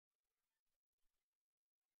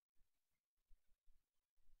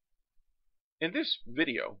In this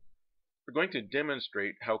video, we're going to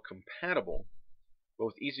demonstrate how compatible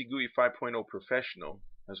both EZGUI 5.0 Professional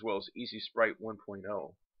as well as EZSprite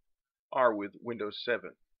 1.0 are with Windows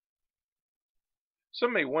 7.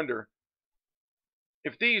 Some may wonder,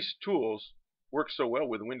 if these tools work so well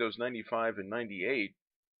with Windows 95 and 98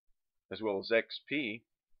 as well as XP,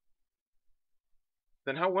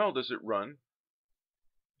 then how well does it run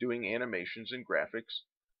doing animations and graphics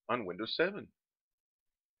on Windows 7?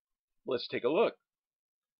 Let's take a look.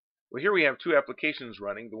 Well, here we have two applications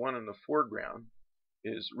running. The one in the foreground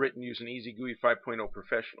is written using EZGUI 5.0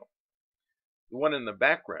 Professional. The one in the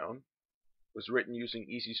background was written using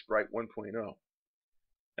EZSprite 1.0.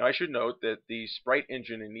 Now I should note that the sprite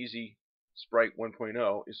engine in EZSprite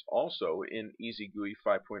 1.0 is also in EZGUI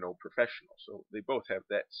 5.0 Professional, so they both have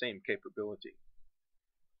that same capability.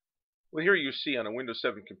 Well, here you see on a Windows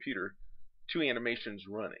 7 computer two animations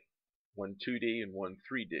running, one 2D and one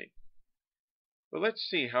 3D. But let's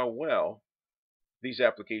see how well these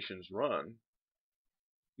applications run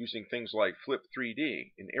using things like Flip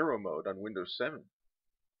 3D in Aero mode on Windows 7.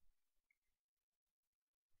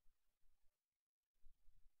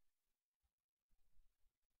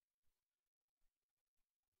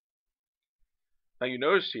 Now you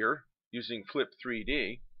notice here, using Flip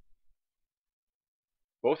 3D,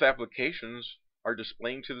 both applications are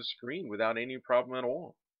displaying to the screen without any problem at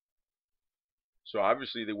all. So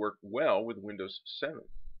obviously they work well with Windows 7.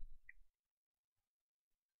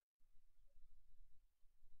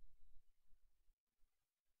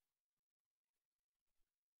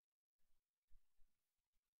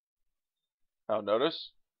 Now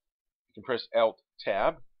notice, you can press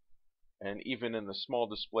Alt-Tab, and even in the small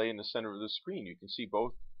display in the center of the screen, you can see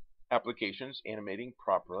both applications animating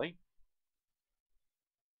properly.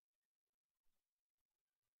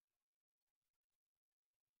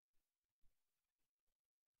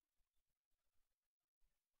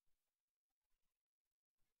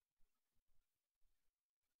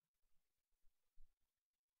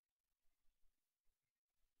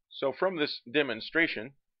 So from this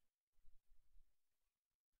demonstration,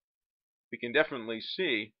 we can definitely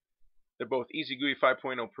see that both EZGUI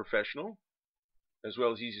 5.0 Professional as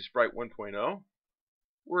well as EZSprite 1.0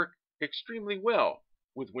 work extremely well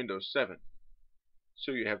with Windows 7.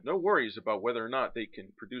 So you have no worries about whether or not they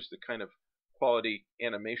can produce the kind of quality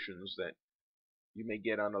animations that you may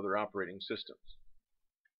get on other operating systems.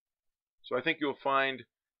 So I think you'll find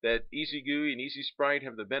that EZGUI and EZSprite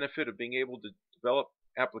have the benefit of being able to develop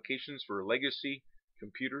applications for legacy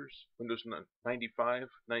computers, Windows 95,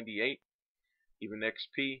 98, even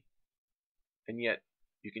XP, and yet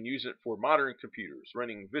you can use it for modern computers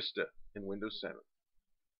running Vista in Windows 7.